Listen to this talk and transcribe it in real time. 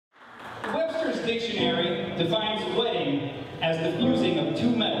Webster's dictionary defines wedding as the fusing of two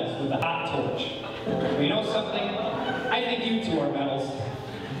metals with a hot torch. You know something? I think you two are metals.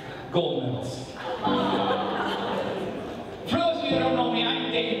 Gold medals. For those of you who don't know me,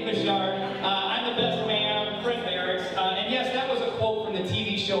 I'm Dave Bishard. I'm the best man, I'm a friend of Eric's. And yes, that was a quote from the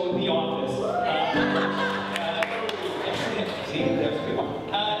TV show The Office. See, there's a good one.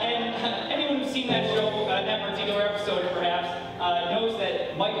 And anyone who's seen that show, that particular episode perhaps, knows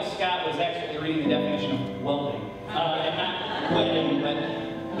that Michael Scott was actually reading the definition of welding. And not wedding, but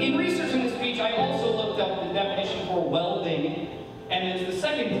in researching the speech, I also looked up the definition for welding, and it's the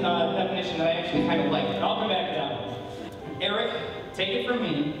second definition that I actually kind of like. And I'll come back to that one. Eric, take it from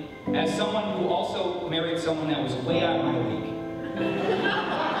me, as someone who also married someone that was way out of my league.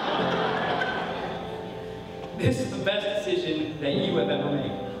 This is the best decision that you have ever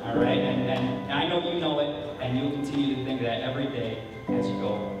made, all right? And I know you know it, and you'll continue to think that every day as you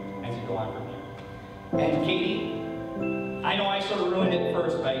go on from here. And Katie, I know I sort of ruined it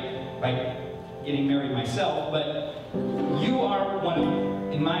first by getting married myself, but you are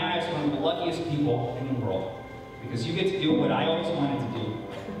in my eyes, one of the luckiest people in the world, because you get to do what I always wanted to do.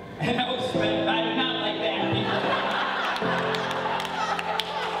 And I was not like that.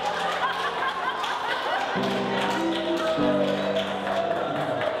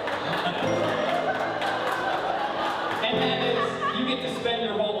 And that is, you get to spend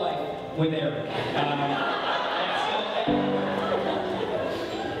your whole life with Eric.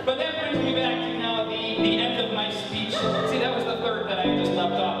 But that brings me back to now the end of my speech. See, that was the third that I just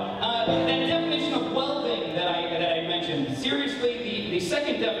left off. That definition of welding that I mentioned. Seriously, the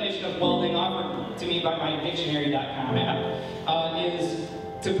second definition of welding offered to me by my dictionary.com app is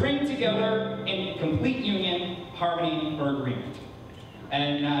to bring together in complete union, harmony, or agreement.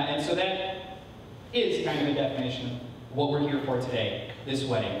 And so that is kind of a definition of what we're here for today, this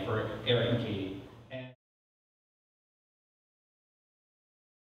wedding for Eric and Katie.